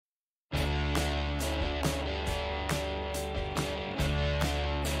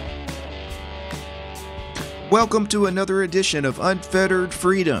Welcome to another edition of Unfettered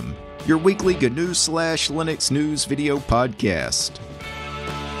Freedom, your weekly GNU/Linux news video podcast.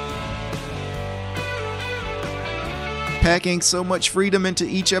 Packing so much freedom into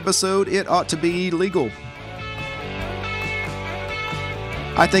each episode, it ought to be illegal.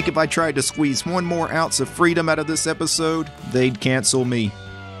 I think if I tried to squeeze one more ounce of freedom out of this episode, they'd cancel me.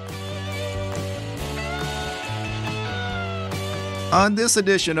 On this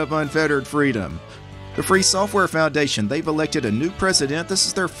edition of Unfettered Freedom, the Free Software Foundation, they've elected a new president. This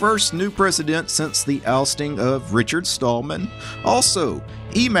is their first new president since the ousting of Richard Stallman. Also,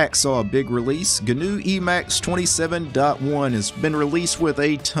 Emacs saw a big release. GNU Emacs 27.1 has been released with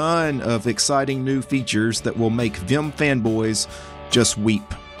a ton of exciting new features that will make Vim fanboys just weep.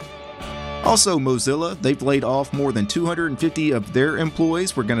 Also, Mozilla, they've laid off more than 250 of their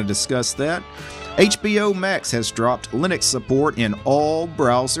employees. We're going to discuss that. HBO Max has dropped Linux support in all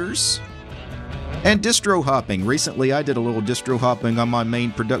browsers. And distro hopping. Recently I did a little distro hopping on my main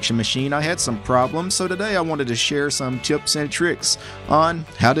production machine. I had some problems, so today I wanted to share some tips and tricks on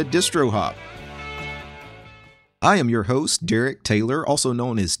how to distro hop. I am your host, Derek Taylor, also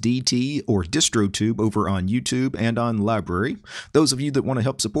known as DT or DistroTube over on YouTube and on Library. Those of you that want to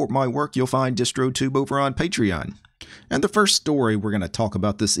help support my work, you'll find DistroTube over on Patreon. And the first story we're going to talk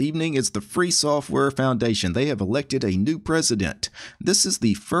about this evening is the Free Software Foundation. They have elected a new president. This is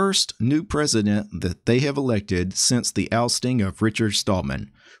the first new president that they have elected since the ousting of Richard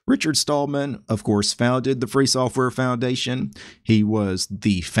Stallman. Richard Stallman, of course, founded the Free Software Foundation. He was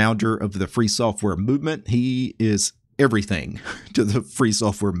the founder of the free software movement. He is everything to the free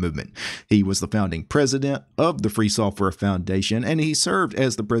software movement. He was the founding president of the Free Software Foundation, and he served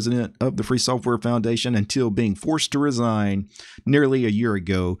as the president of the Free Software Foundation until being forced to resign nearly a year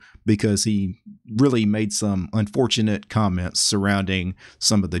ago because he really made some unfortunate comments surrounding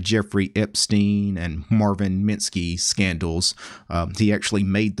some of the Jeffrey Epstein and Marvin Minsky scandals. He actually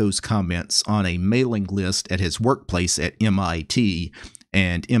made those comments on a mailing list at his workplace at MIT,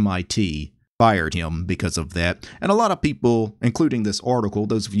 and MIT fired him because of that. And a lot of people, including this article,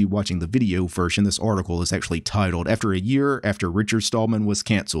 those of you watching the video version, this article is actually titled, "After a Year After Richard Stallman Was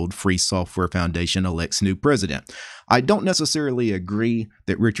Canceled, Free Software Foundation Elects New President." I don't necessarily agree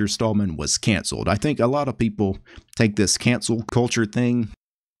that Richard Stallman was canceled. I think a lot of people take this cancel culture thing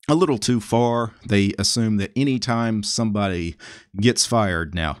a little too far. They assume that anytime somebody gets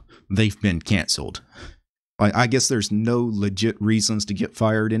fired now, they've been canceled. I guess there's no legit reasons to get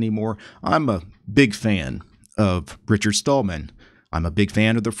fired anymore. I'm a big fan of Richard Stallman. I'm a big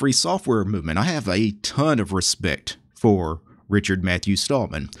fan of the free software movement. I have a ton of respect for Richard Matthew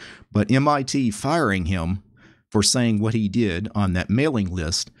Stallman. But MIT firing him for saying what he did on that mailing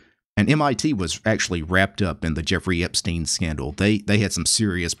list, and MIT was actually wrapped up in the Jeffrey Epstein scandal. They had some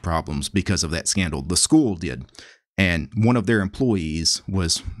serious problems because of that scandal. The school did. And one of their employees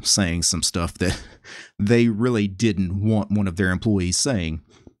was saying some stuff that they really didn't want one of their employees saying.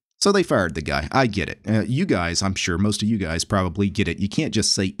 So they fired the guy. I get it. You guys, I'm sure most of you guys probably get it. You can't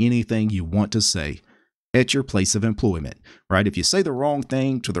just say anything you want to say at your place of employment, right? If you say the wrong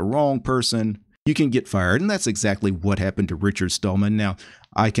thing to the wrong person, you can get fired. And that's exactly what happened to Richard Stallman. Now,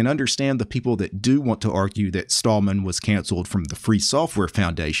 I can understand the people that do want to argue that Stallman was canceled from the Free Software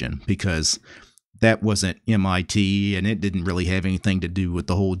Foundation because that wasn't MIT, and it didn't really have anything to do with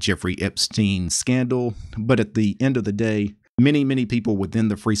the whole Jeffrey Epstein scandal. But at the end of the day, many people within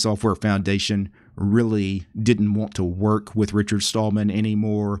the Free Software Foundation really didn't want to work with Richard Stallman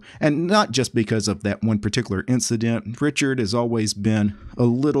anymore. And not just because of that one particular incident. Richard has always been a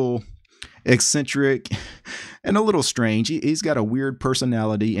little eccentric and a little strange. He's got a weird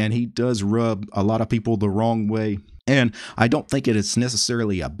personality, and he does rub a lot of people the wrong way. And I don't think it is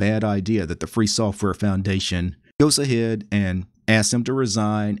necessarily a bad idea that the Free Software Foundation goes ahead and asks him to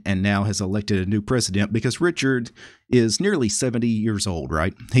resign and now has elected a new president, because Richard is nearly 70 years old,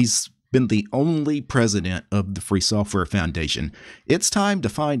 right? He's been the only president of the Free Software Foundation. It's time to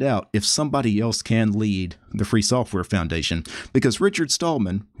find out if somebody else can lead the Free Software Foundation, because Richard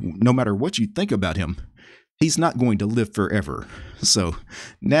Stallman, no matter what you think about him, he's not going to live forever. So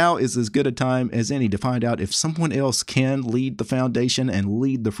now is as good a time as any to find out if someone else can lead the foundation and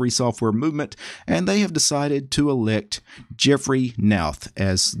lead the free software movement. And they have decided to elect Jeffrey Nauth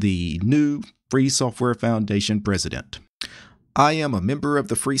as the new Free Software Foundation president. I am a member of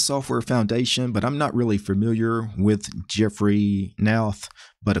the Free Software Foundation, but I'm not really familiar with Jeffrey Nauth.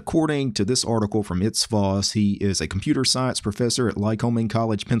 But according to this article from It's Voss, he is a computer science professor at Lycoming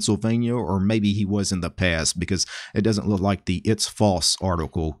College, Pennsylvania, or maybe he was in the past, because it doesn't look like the It's Voss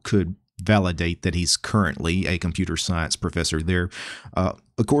article could validate that he's currently a computer science professor there.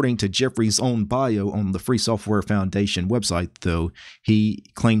 According to Jeffrey's own bio on the Free Software Foundation website, though, he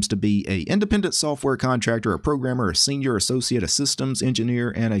claims to be an independent software contractor, a programmer, a senior associate, a systems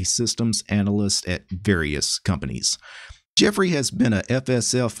engineer, and a systems analyst at various companies. Jeffrey has been a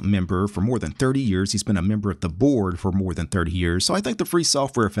FSF member for more than 30 years. He's been a member of the board for more than 30 years. So I think the Free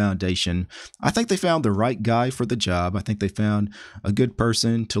Software Foundation, I think they found the right guy for the job. I think they found a good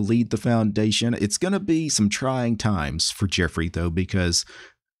person to lead the foundation. It's going to be some trying times for Jeffrey, though, because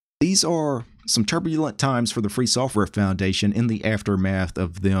these are some turbulent times for the Free Software Foundation in the aftermath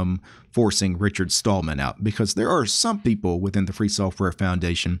of them forcing Richard Stallman out, because there are some people within the Free Software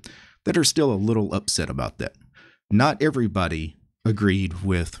Foundation that are still a little upset about that. Not everybody agreed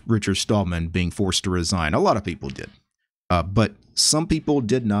with Richard Stallman being forced to resign. A lot of people did. But some people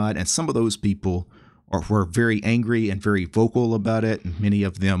did not, and some of those people were very angry and very vocal about it. And many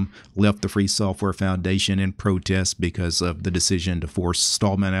of them left the Free Software Foundation in protest because of the decision to force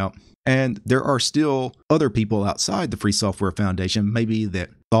Stallman out. And there are still other people outside the Free Software Foundation, maybe that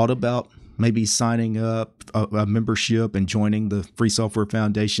thought about maybe signing up a membership and joining the Free Software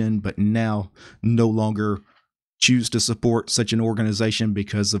Foundation, but now no longer choose to support such an organization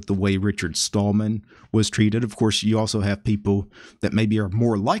because of the way Richard Stallman was treated. Of course, you also have people that maybe are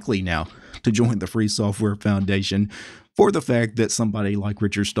more likely now to join the Free Software Foundation for the fact that somebody like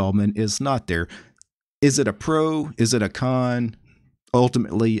Richard Stallman is not there. Is it a pro? Is it a con?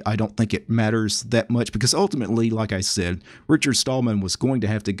 Ultimately, I don't think it matters that much, because ultimately, like I said, Richard Stallman was going to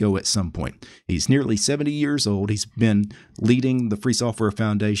have to go at some point. He's nearly 70 years old. He's been leading the Free Software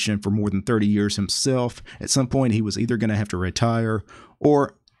Foundation for more than 30 years himself. At some point, he was either going to have to retire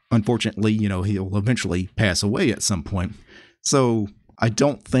or, unfortunately, he'll eventually pass away at some point. So I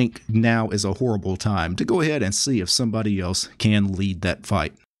don't think now is a horrible time to go ahead and see if somebody else can lead that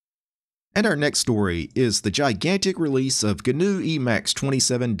fight. And our next story is the gigantic release of GNU Emacs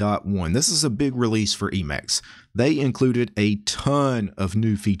 27.1. This is a big release for Emacs. They included a ton of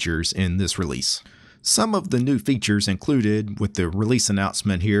new features in this release. Some of the new features included with the release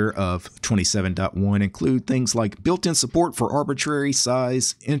announcement here of 27.1 include things like built-in support for arbitrary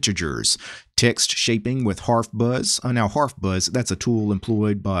size integers, text shaping with HarfBuzz. Now HarfBuzz, that's a tool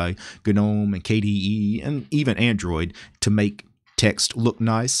employed by GNOME and KDE and even Android to make text look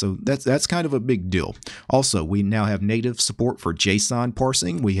nice, so that's kind of a big deal. Also, we now have native support for JSON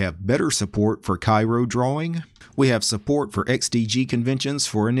parsing. We have better support for Cairo drawing. We have support for XDG conventions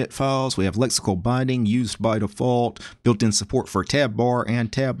for init files. We have lexical binding used by default, built-in support for tab bar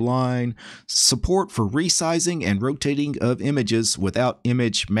and tab line, support for resizing and rotating of images without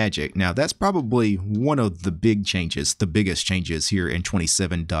image magic. Now, that's probably one of the big changes, the biggest changes here in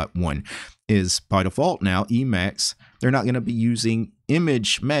 27.1 is by default now, Emacs, they're not going to be using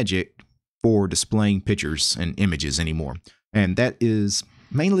image magic for displaying pictures and images anymore. And that is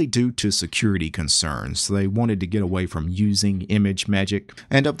mainly due to security concerns. They wanted to get away from using image magic.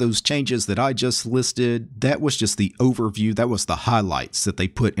 And of those changes that I just listed, that was just the overview. That was the highlights that they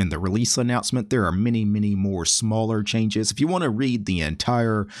put in the release announcement. There are many, many more smaller changes. If you want to read the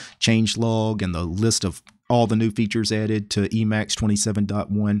entire changelog and the list of all the new features added to Emacs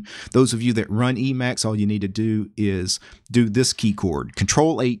 27.1. Those of you that run Emacs, all you need to do is do this key chord,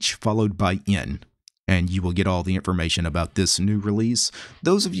 Control-H followed by N, and you will get all the information about this new release.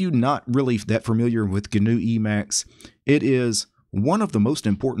 Those of you not really that familiar with GNU Emacs, it is one of the most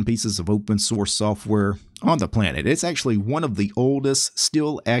important pieces of open source software on the planet. It's actually one of the oldest,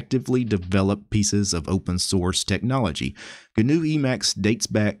 still actively developed pieces of open source technology. GNU Emacs dates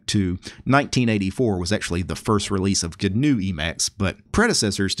back to 1984, was actually the first release of GNU Emacs, but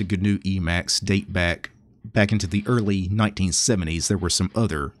predecessors to GNU Emacs date back into the early 1970s. There were some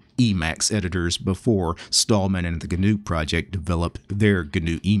other Emacs editors before Stallman and the GNU project developed their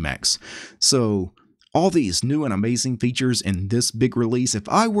GNU Emacs. So all these new and amazing features in this big release, if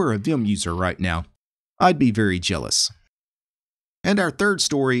I were a Vim user right now, I'd be very jealous. And our third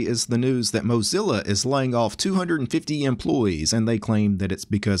story is the news that Mozilla is laying off 250 employees, and they claim that it's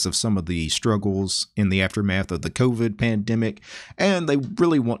because of some of the struggles in the aftermath of the COVID pandemic, and they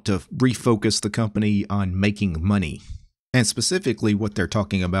really want to refocus the company on making money. And specifically what they're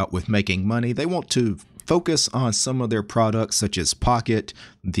talking about with making money, they want to focus on some of their products such as Pocket,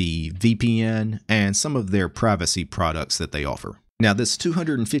 the VPN, and some of their privacy products that they offer. Now, this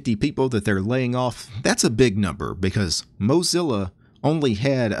 250 people that they're laying off, that's a big number because Mozilla only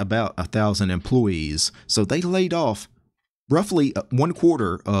had about 1,000 employees, so they laid off roughly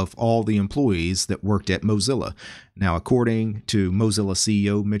 1/4 of all the employees that worked at Mozilla. Now, according to Mozilla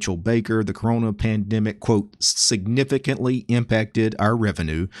CEO Mitchell Baker, the corona pandemic, quote, significantly impacted our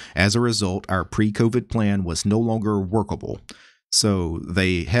revenue. As a result, our pre-COVID plan was no longer workable. So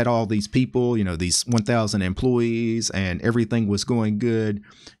they had all these people, these 1,000 employees, and everything was going good,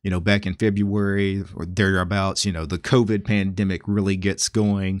 back in February or thereabouts. The COVID pandemic really gets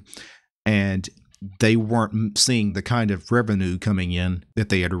going, and they weren't seeing the kind of revenue coming in that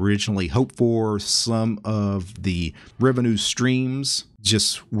they had originally hoped for. Some of the revenue streams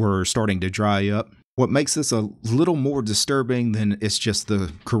just were starting to dry up. What makes this a little more disturbing than it's just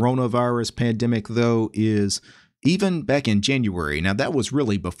the coronavirus pandemic, though, is even back in January. Now, that was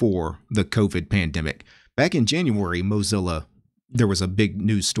really before the COVID pandemic. Back in January, Mozilla, there was a big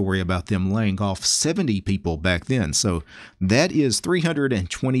news story about them laying off 70 people back then. So that is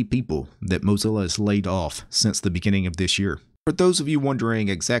 320 people that Mozilla has laid off since the beginning of this year. For those of you wondering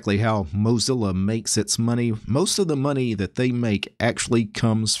exactly how Mozilla makes its money, most of the money that they make actually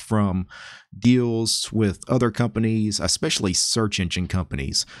comes from deals with other companies, especially search engine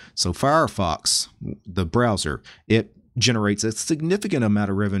companies. So Firefox, the browser, it generates a significant amount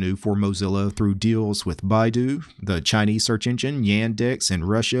of revenue for Mozilla through deals with Baidu, the Chinese search engine, Yandex in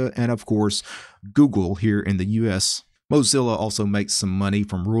Russia, and of course, Google here in the US. Mozilla also makes some money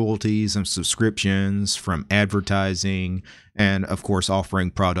from royalties and subscriptions, from advertising, and of course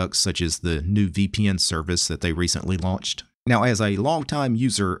offering products such as the new VPN service that they recently launched. Now, as a longtime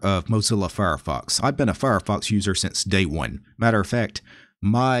user of Mozilla Firefox, I've been a Firefox user since day one. Matter of fact,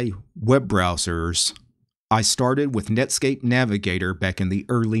 my web browsers, I started with Netscape Navigator back in the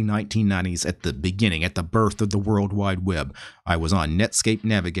early 1990s at the beginning, at the birth of the World Wide Web. I was on Netscape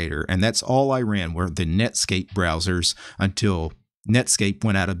Navigator, and that's all I ran were the Netscape browsers until Netscape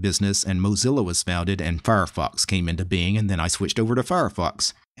went out of business and Mozilla was founded and Firefox came into being, and then I switched over to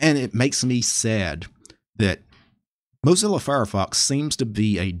Firefox. And it makes me sad that Mozilla Firefox seems to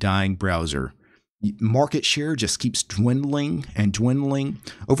be a dying browser. Market share just keeps dwindling and dwindling.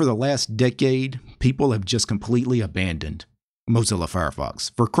 Over the last decade, people have just completely abandoned Mozilla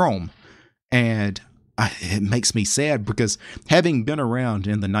Firefox for Chrome. And it makes me sad because having been around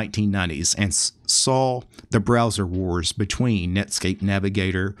in the 1990s and saw the browser wars between Netscape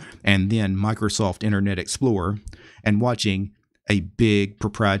Navigator and then Microsoft Internet Explorer, and watching a big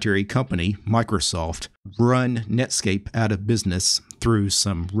proprietary company, Microsoft, run Netscape out of business through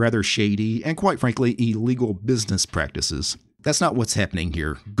some rather shady and, quite frankly, illegal business practices. That's not what's happening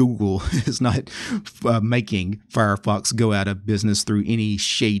here. Google is not making Firefox go out of business through any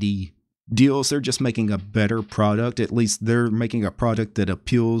shady deals. They're just making a better product. At least they're making a product that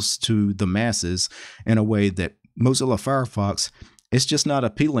appeals to the masses in a way that Mozilla Firefox, it's just not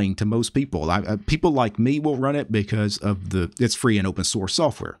appealing to most people. People like me will run it because of it's free and open source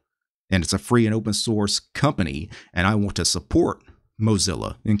software. And it's a free and open source company. And I want to support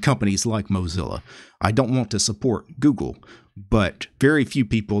Mozilla and companies like Mozilla. I don't want to support Google. But very few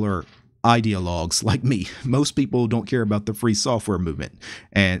people are ideologues like me. Most people don't care about the free software movement.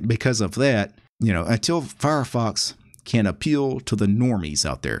 And because of that, until Firefox can appeal to the normies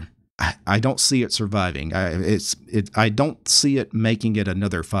out there, I don't see it surviving. I don't see it making it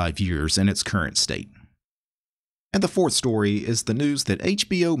another 5 years in its current state. And the fourth story is the news that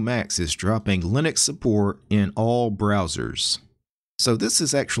HBO Max is dropping Linux support in all browsers. So this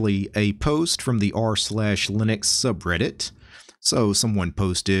is actually a post from the r/Linux subreddit. So someone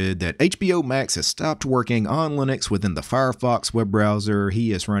posted that HBO Max has stopped working on Linux within the Firefox web browser.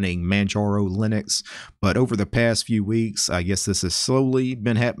 He is running Manjaro Linux, but over the past few weeks, I guess this has slowly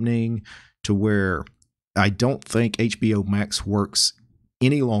been happening to where I don't think HBO Max works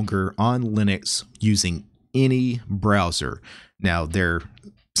any longer on Linux using any browser. Now,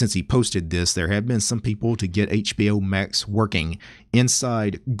 since he posted this, there have been some people to get HBO Max working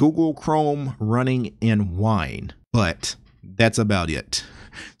inside Google Chrome running in Wine, but that's about it.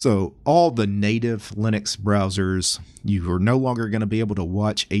 So all the native Linux browsers, you are no longer going to be able to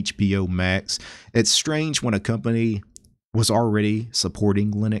watch HBO Max. It's strange when a company was already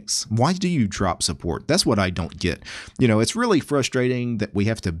supporting Linux. Why do you drop support? That's what I don't get. It's really frustrating that we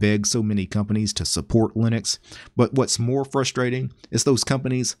have to beg so many companies to support Linux. But what's more frustrating is those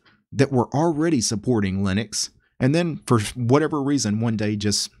companies that were already supporting Linux and then for whatever reason one day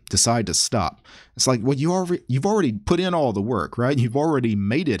just decide to stop. It's like, well, you've already put in all the work, right? You've already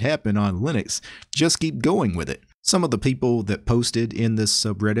made it happen on Linux. Just keep going with it. Some of the people that posted in this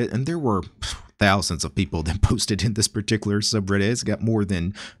subreddit, and there were thousands of people that posted in this particular subreddit. It's got more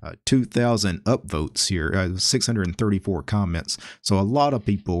than 2,000 upvotes here, 634 comments. So a lot of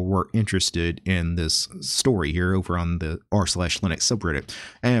people were interested in this story here over on the r/Linux subreddit.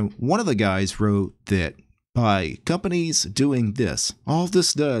 And one of the guys wrote that by companies doing this, all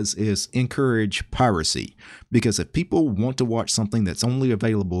this does is encourage piracy. Because if people want to watch something that's only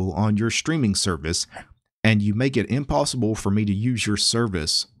available on your streaming service, and you make it impossible for me to use your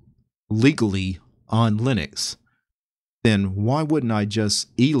service legally on Linux, then why wouldn't I just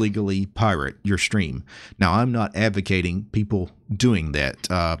illegally pirate your stream? Now, I'm not advocating people doing that.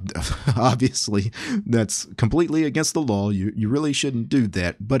 Obviously, that's completely against the law. You really shouldn't do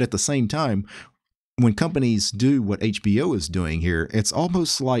that. But at the same time, when companies do what HBO is doing here, it's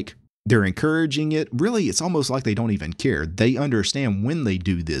almost like they're encouraging it. Really, it's almost like they don't even care. They understand when they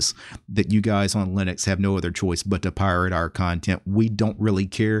do this, that you guys on Linux have no other choice but to pirate our content. We don't really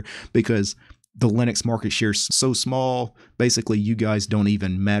care because the Linux market share is so small. Basically, you guys don't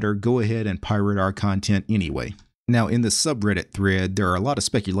even matter. Go ahead and pirate our content anyway. Now, in the subreddit thread, there are a lot of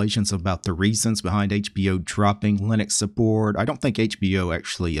speculations about the reasons behind HBO dropping Linux support. I don't think HBO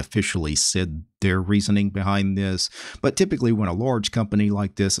actually officially said their reasoning behind this, but typically when a large company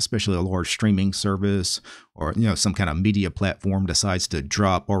like this, especially a large streaming service or some kind of media platform decides to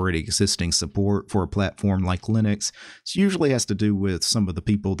drop already existing support for a platform like Linux, it usually has to do with some of the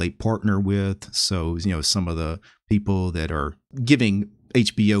people they partner with. So, some of the people that are giving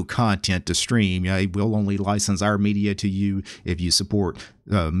HBO content to stream. We'll only license our media to you if you support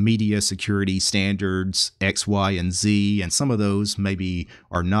media security standards X, Y, and Z, and some of those maybe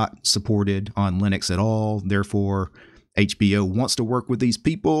are not supported on Linux at all. Therefore, HBO wants to work with these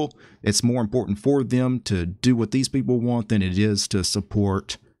people. It's more important for them to do what these people want than it is to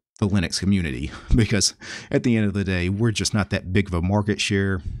support the Linux community, because at the end of the day, we're just not that big of a market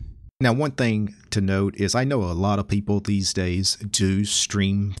share. Now, one thing to note is I know a lot of people these days do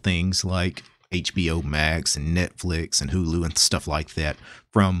stream things like HBO Max and Netflix and Hulu and stuff like that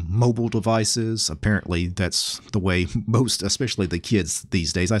from mobile devices. Apparently, that's the way most, especially the kids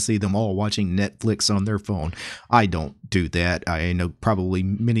these days, I see them all watching Netflix on their phone. I don't do that. I know probably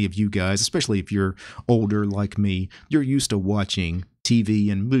many of you guys, especially if you're older like me, you're used to watching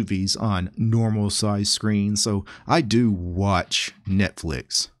TV and movies on normal size screens. So I do watch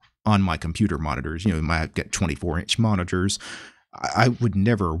Netflix on my computer monitors. I've got 24-inch monitors. I would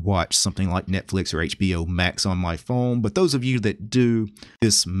never watch something like Netflix or HBO Max on my phone, but those of you that do,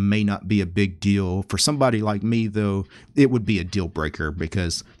 this may not be a big deal. For somebody like me, though, it would be a deal breaker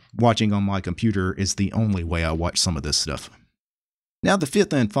because watching on my computer is the only way I watch some of this stuff. Now, the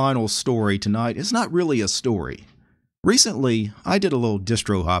fifth and final story tonight is not really a story. Recently, I did a little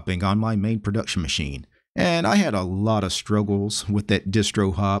distro hopping on my main production machine. And I had a lot of struggles with that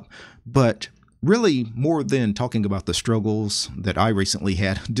distro hop, but really more than talking about the struggles that I recently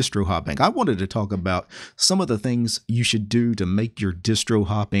had distro hopping, I wanted to talk about some of the things you should do to make your distro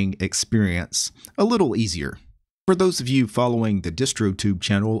hopping experience a little easier. For those of you following the DistroTube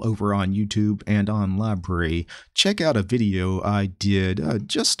channel over on YouTube and on Library, check out a video I did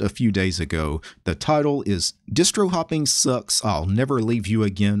just a few days ago. The title is Distro Hopping Sucks, I'll Never Leave You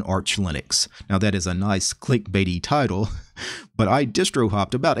Again, Arch Linux. Now that is a nice clickbaity title, but I distro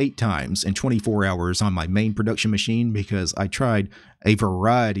hopped about 8 times in 24 hours on my main production machine because I tried a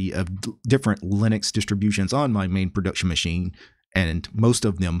variety of different Linux distributions on my main production machine, and most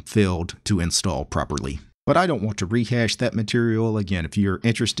of them failed to install properly. But I don't want to rehash that material. Again, if you're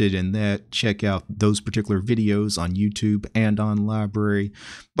interested in that, check out those particular videos on YouTube and on Library.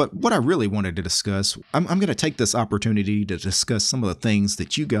 But what I really wanted to discuss, I'm going to take this opportunity to discuss some of the things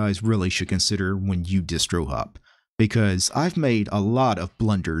that you guys really should consider when you distro hop. Because I've made a lot of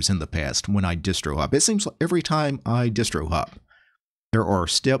blunders in the past when I distro hop. It seems like every time I distro hop, there are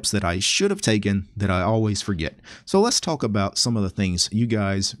steps that I should have taken that I always forget. So let's talk about some of the things you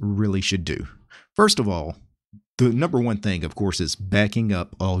guys really should do. First of all, the number one thing, of course, is backing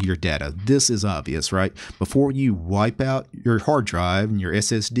up all your data. This is obvious, right? Before you wipe out your hard drive and your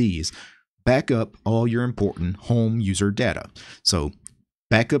SSDs, back up all your important home user data. So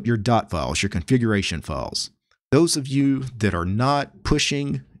back up your dot files, your configuration files. Those of you that are not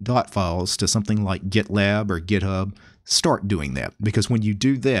pushing dot files to something like GitLab or GitHub, start doing that. Because when you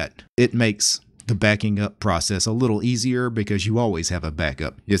do that, it makes the backing up process a little easier because you always have a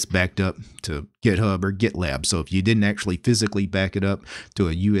backup. It's backed up to GitHub or GitLab. So if you didn't actually physically back it up to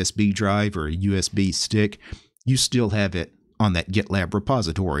a USB drive or a USB stick, you still have it on that GitLab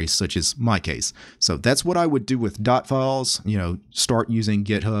repository, such as my case. So that's what I would do with dot files. Start using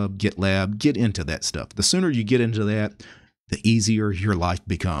GitHub, GitLab, get into that stuff. The sooner you get into that, the easier your life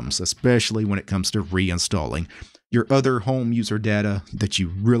becomes, especially when it comes to reinstalling your other home user data that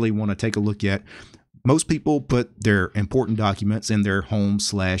you really want to take a look at. Most people put their important documents in their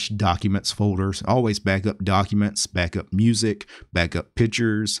home/documents folders. Always back up documents, back up music, back up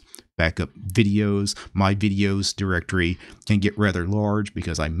pictures, back up videos. My videos directory can get rather large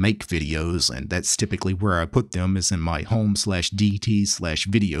because I make videos, and that's typically where I put them, is in my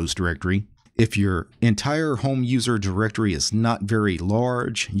home/dt/videos directory. If your entire home user directory is not very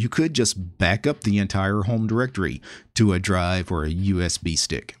large, you could just back up the entire home directory to a drive or a USB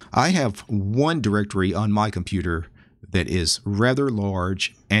stick. I have one directory on my computer that is rather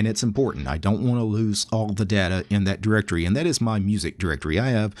large, and it's important. I don't want to lose all the data in that directory, and that is my music directory. I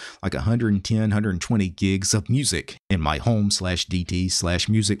have like 110, 120 gigs of music in my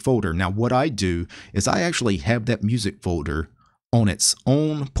home/dt/music folder. Now, what I do is I actually have that music folder on its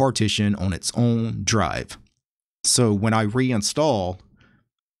own partition, on its own drive. So when I reinstall,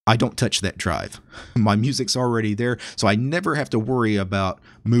 I don't touch that drive. My music's already there, so I never have to worry about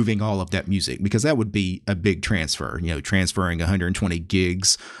moving all of that music, because that would be a big transfer, transferring 120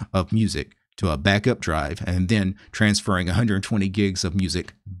 gigs of music to a backup drive and then transferring 120 gigs of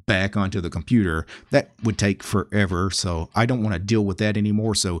music back onto the computer. That would take forever, so I don't want to deal with that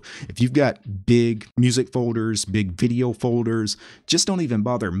anymore. So if you've got big music folders, big video folders, just don't even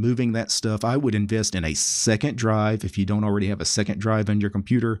bother moving that stuff. I would invest in a second drive if you don't already have a second drive on your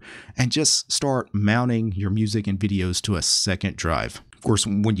computer, and just start mounting your music and videos to a second drive. Of course,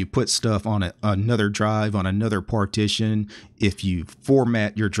 when you put stuff on another drive, on another partition, if you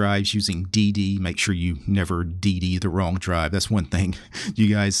format your drives using DD, make sure you never DD the wrong drive. That's one thing you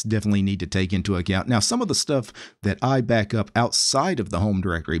guys definitely need to take into account. Now, some of the stuff that I back up outside of the home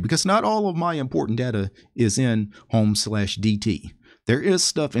directory, because not all of my important data is in home/DT. There is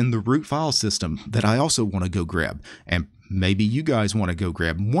stuff in the root file system that I also want to go grab, and maybe you guys want to go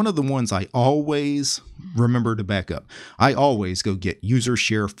grab. One of the ones I always remember to back up, I always go get user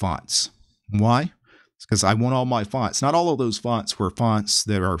share fonts. Why? It's because I want all my fonts. Not all of those fonts were fonts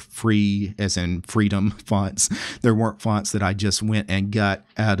that are free, as in freedom fonts. There weren't fonts that I just went and got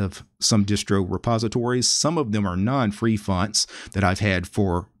out of some distro repositories. Some of them are non-free fonts that I've had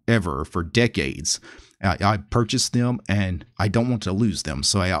forever, for decades. I purchased them and I don't want to lose them.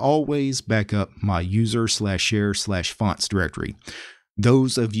 So I always back up my user/share/fonts directory.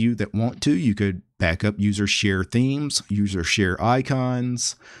 Those of you that want to, you could back up user share themes, user share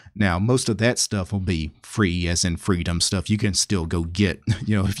icons. Now, most of that stuff will be free, as in freedom stuff. You can still go get,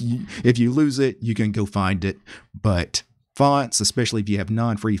 if you lose it, you can go find it. But fonts, especially if you have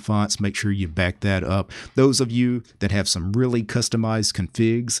non-free fonts, make sure you back that up. Those of you that have some really customized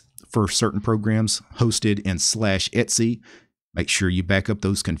configs for certain programs hosted in /etc, make sure you back up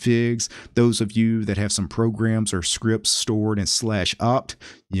those configs. Those of you that have some programs or scripts stored in /opt,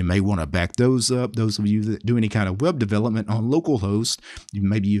 you may want to back those up. Those of you that do any kind of web development on localhost,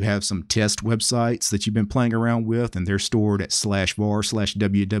 maybe you have some test websites that you've been playing around with and they're stored at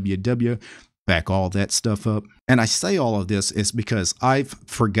 /var/www. Back all that stuff up. And I say all of this is because I've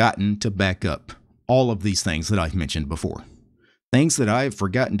forgotten to back up all of these things that I've mentioned before. Things that I've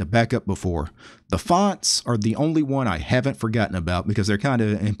forgotten to back up before. The fonts are the only one I haven't forgotten about because they're kind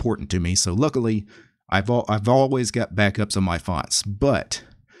of important to me. So luckily, I've always got backups of my fonts. But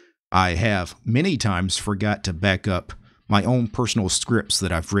I have many times forgot to back up my own personal scripts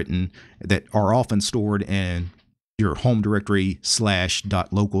that I've written that are often stored in your home directory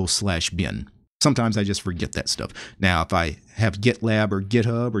 /.local/bin. Sometimes I just forget that stuff. Now, if I have GitLab or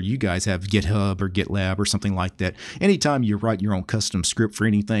GitHub, or you guys have GitHub or GitLab or something like that, anytime you write your own custom script for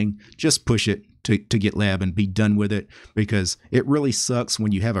anything, just push it to GitLab and be done with it, because it really sucks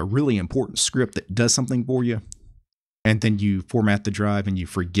when you have a really important script that does something for you, and then you format the drive and you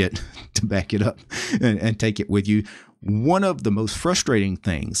forget to back it up and take it with you. One of the most frustrating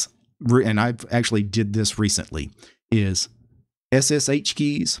things, and I've actually did this recently, is SSH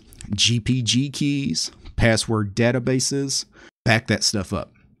keys, GPG keys, password databases. Back that stuff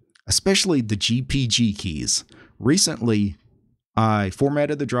up, especially the GPG keys. Recently, I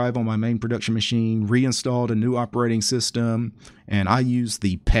formatted the drive on my main production machine, reinstalled a new operating system, and I used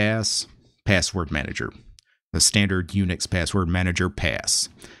the password manager, the standard Unix password manager, pass.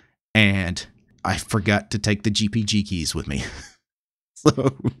 And I forgot to take the GPG keys with me.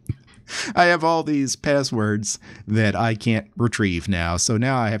 So I have all these passwords that I can't retrieve now. So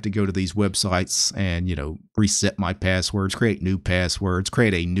now I have to go to these websites and, reset my passwords, create new passwords,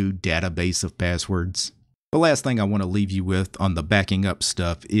 create a new database of passwords. The last thing I want to leave you with on the backing up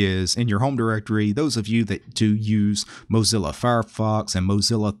stuff is in your home directory, those of you that do use Mozilla Firefox and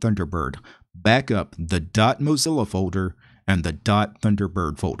Mozilla Thunderbird, back up the .mozilla folder and the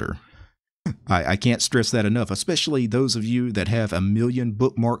 .thunderbird folder. I can't stress that enough, especially those of you that have 1 million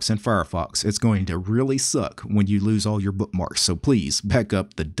bookmarks in Firefox. It's going to really suck when you lose all your bookmarks, so please back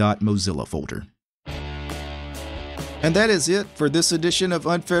up the .mozilla folder. And that is it for this edition of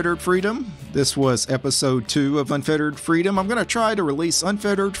Unfettered Freedom. This was episode 2 of Unfettered Freedom. I'm going to try to release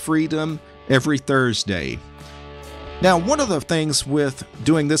Unfettered Freedom every Thursday. Now, one of the things with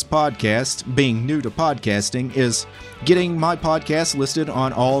doing this podcast, being new to podcasting, is getting my podcast listed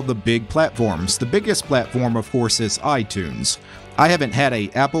on all the big platforms. The biggest platform, of course, is iTunes. I haven't had an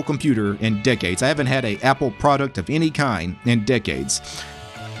Apple computer in decades. I haven't had an Apple product of any kind in decades.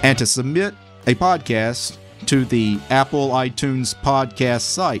 And to submit a podcast to the Apple iTunes podcast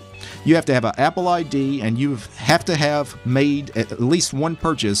site, you have to have an Apple ID and you have to have made at least one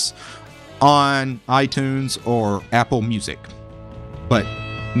purchase on iTunes or Apple Music. But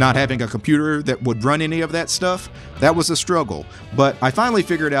not having a computer that would run any of that stuff, that was a struggle. But I finally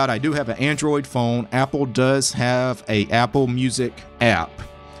figured out I do have an Android phone. Apple does have a Apple Music app.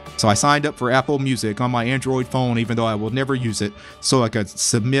 So I signed up for Apple Music on my Android phone, even though I will never use it, so I could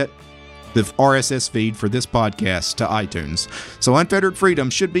submit the RSS feed for this podcast to iTunes. So Unfettered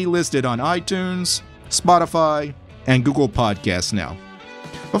Freedom should be listed on iTunes, Spotify, and Google Podcasts now.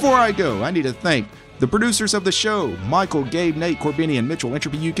 Before I go, I need to thank the producers of the show: Michael, Gabe, Nate, Corbinian, Mitchell,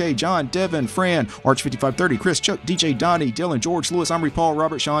 Entropy UK, John, Devin, Fran, Arch5530, Chris, Chuck, DJ, Donnie, Dylan, George, Lewis, Omri, Paul,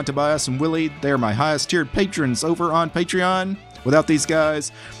 Robert, Sean, Tobias, and Willie. They are my highest tiered patrons over on Patreon. Without these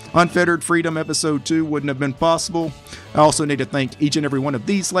guys, Unfettered Freedom Episode 2 wouldn't have been possible. I also need to thank each and every one of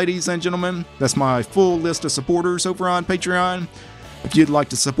these ladies and gentlemen. That's my full list of supporters over on Patreon. If you'd like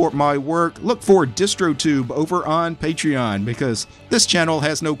to support my work, look for DistroTube over on Patreon, because this channel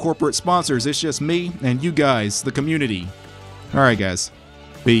has no corporate sponsors. It's just me and you guys, the community. Alright guys,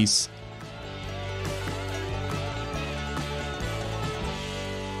 peace.